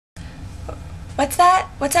What's that?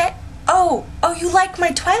 What's that? Oh, you like my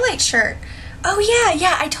Twilight shirt. Oh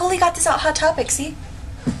yeah, I totally got this out Hot Topic, see?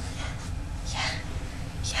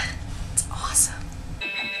 Yeah, it's awesome.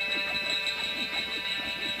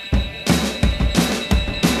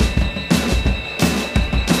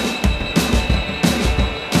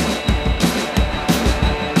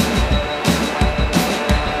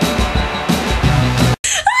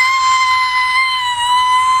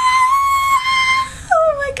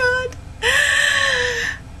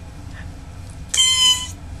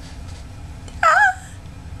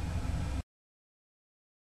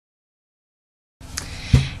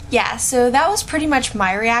 Yeah, so that was pretty much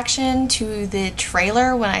my reaction to the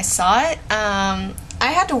trailer when I saw it. I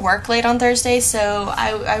had to work late on Thursday, so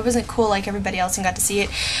I wasn't cool like everybody else and got to see it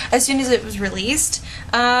as soon as it was released.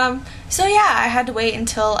 So yeah, I had to wait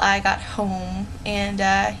until I got home, and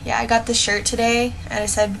yeah, I got the shirt today, and I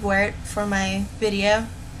said wear it for my video,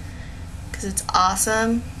 because it's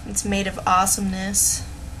awesome. It's made of awesomeness.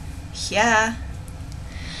 Yeah.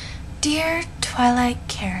 Dear Twilight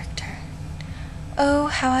character, oh,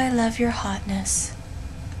 how I love your hotness,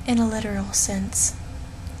 in a literal sense.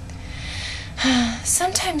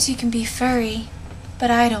 Sometimes you can be furry,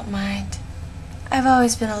 but I don't mind. I've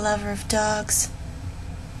always been a lover of dogs,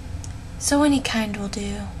 so any kind will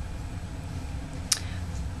do.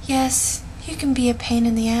 Yes, you can be a pain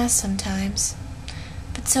in the ass sometimes,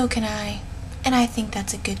 but so can I, and I think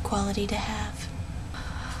that's a good quality to have.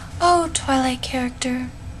 Oh, Twilight character,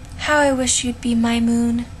 how I wish you'd be my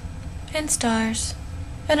moon, and stars,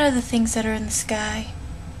 and other things that are in the sky.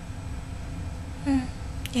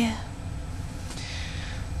 Yeah.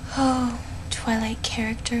 Oh, Twilight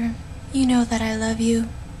character, you know that I love you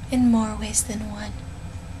in more ways than one.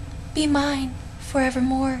 Be mine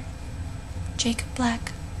forevermore. Jacob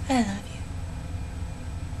Black, I love you.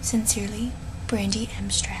 Sincerely, Brandy M.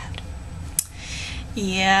 Stroud.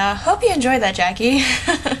 Yeah, hope you enjoyed that, Jackie.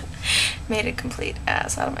 Made a complete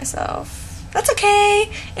ass out of myself. That's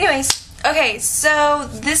okay. Anyways. Okay, so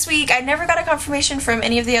this week I never got a confirmation from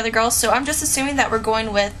any of the other girls, so I'm just assuming that we're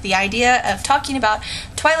going with the idea of talking about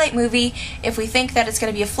Twilight movie, if we think that it's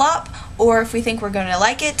going to be a flop, or if we think we're going to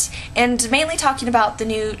like it, and mainly talking about the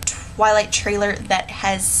new Twilight trailer that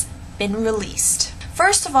has been released.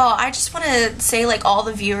 First of all, I just want to say, like, all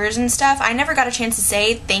the viewers and stuff, I never got a chance to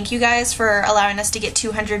say thank you guys for allowing us to get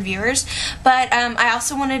 200 viewers, but I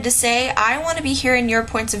also wanted to say I want to be hearing your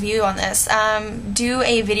points of view on this. Do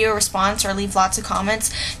a video response or leave lots of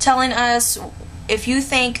comments telling us if you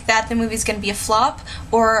think that the movie's going to be a flop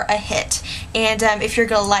or a hit, and if you're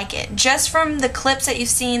going to like it. Just from the clips that you've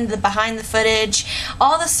seen, the behind the footage,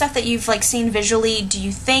 all the stuff that you've seen visually, do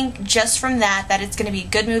you think just from that it's going to be a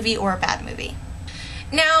good movie or a bad movie?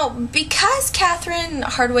 Now, because Catherine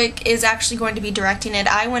Hardwicke is actually going to be directing it,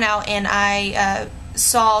 I went out and I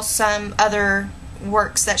saw some other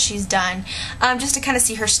works that she's done just to kind of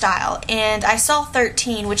see her style, and I saw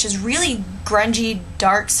 13, which is really grungy,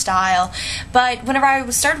 dark style, but whenever I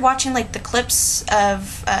started watching the clips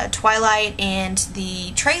of Twilight and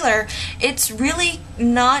the trailer, it's really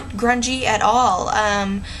not grungy at all,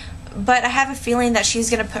 but I have a feeling that she's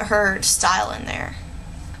going to put her style in there.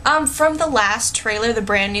 From the last trailer, the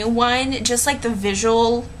brand new one, just the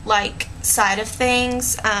visual side of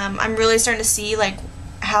things, I'm really starting to see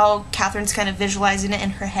how Catherine's kind of visualizing it in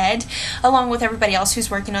her head along with everybody else who's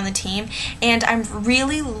working on the team, and I'm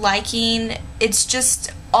really liking, it's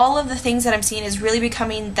just all of the things that I'm seeing is really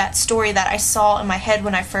becoming that story that I saw in my head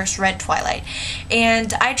when I first read Twilight.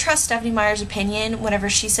 And I trust Stephenie Meyer's opinion whenever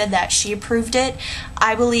she said that she approved it.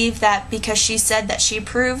 I believe that because she said that she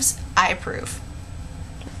approves, I approve.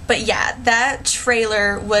 But yeah, that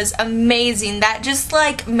trailer was amazing. That just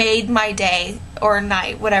made my day or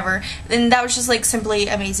night, whatever. And that was just simply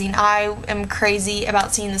amazing. I am crazy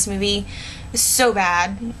about seeing this movie so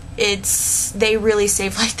bad. They really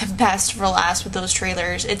saved the best for last with those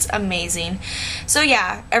trailers. It's amazing. So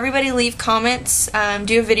yeah, everybody leave comments,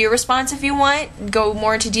 do a video response if you want, go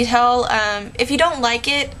more into detail. If you don't like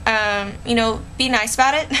it, you know, be nice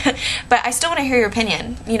about it. But I still want to hear your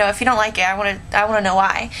opinion. You know, if you don't like it, I want to know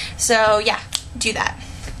why. So yeah, do that.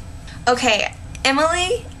 Okay,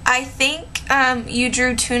 Emily, I think you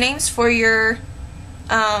drew 2 names for your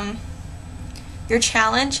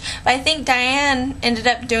challenge, but I think Diane ended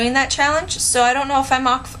up doing that challenge, so I don't know if I'm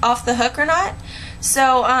off the hook or not.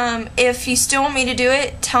 So if you still want me to do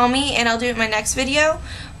it, tell me and I'll do it in my next video.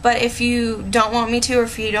 But if you don't want me to, or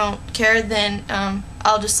if you don't care, then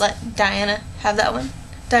I'll just let Diana have that one.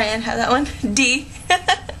 Diane have that one. D.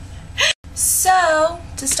 So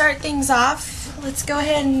to start things off, let's go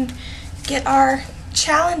ahead and get our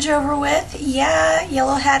challenge over with. Yeah,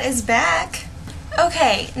 Yellow Hat is back.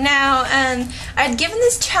 Okay, now I'd given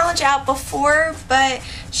this challenge out before, but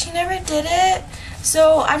she never did it,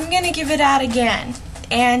 so I'm gonna give it out again.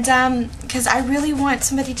 And because I really want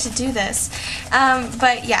somebody to do this.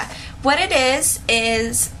 But yeah, what it is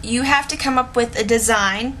you have to come up with a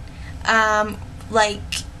design,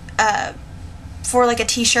 for like a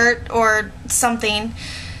t-shirt or something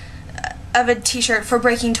of a t-shirt for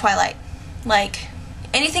Breaking Twilight. Like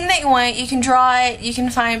anything that you want, you can draw it, you can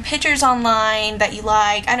find pictures online that you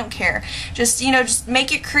like, I don't care. Just, you know, just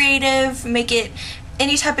make it creative, make it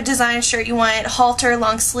any type of design shirt you want, halter,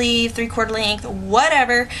 long sleeve, 3/4 length,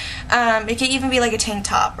 whatever. It could even be like a tank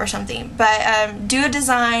top or something. But do a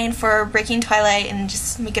design for Breaking Twilight and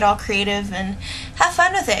just make it all creative and have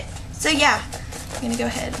fun with it. So yeah, I'm gonna go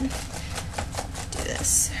ahead and do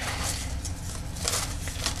this.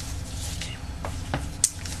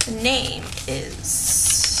 The name is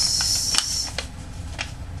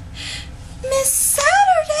Miss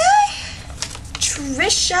Saturday.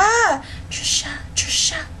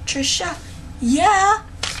 Trisha. Yeah.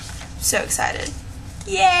 So excited.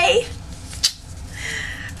 Yay.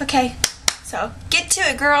 Okay, so get to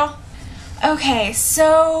it, girl. Okay,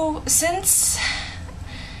 so since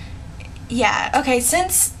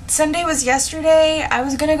Sunday was yesterday, I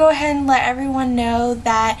was gonna go ahead and let everyone know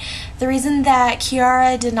that the reason that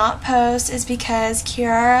Kiara did not post is because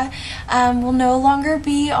Kiara will no longer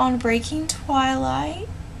be on Breaking Twilight.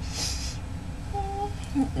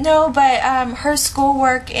 No, but her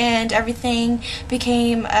schoolwork and everything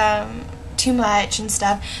became too much and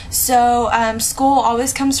stuff. So school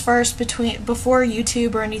always comes first before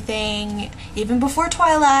YouTube or anything, even before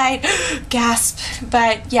Twilight. Gasp.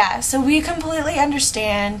 But yeah, so we completely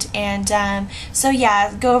understand, and so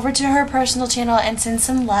yeah, go over to her personal channel and send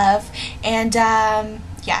some love, and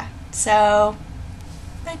yeah, so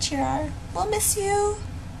bye, Chirar. We'll miss you.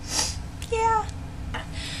 Yeah.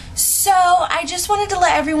 So I just wanted to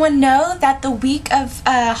let everyone know that the week of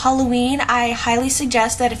Halloween, I highly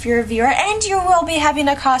suggest that if you're a viewer and you will be having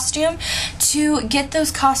a costume, to get those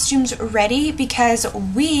costumes ready, because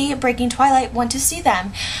we, Breaking Twilight, want to see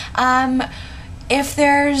them. If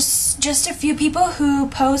there's just a few people who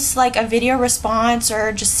post like a video response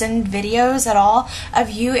or just send videos at all of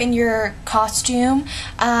you in your costume,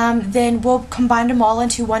 then we'll combine them all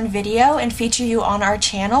into one video and feature you on our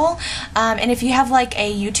channel. And if you have like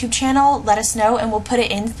a YouTube channel, let us know and we'll put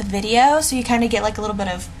it in the video so you kind of get like a little bit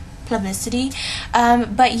of publicity.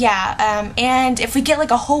 But yeah, and if we get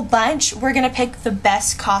like a whole bunch, we're gonna pick the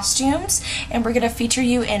best costumes and we're gonna feature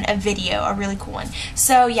you in a video, a really cool one.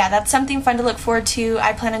 So yeah, that's something fun to look forward to.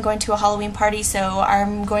 I plan on going to a Halloween party, so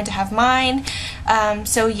I'm going to have mine.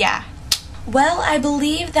 So yeah, well, I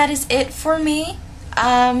believe that is it for me.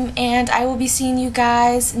 And I will be seeing you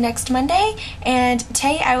guys next Monday, and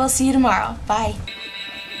Tay, I will see you tomorrow. Bye.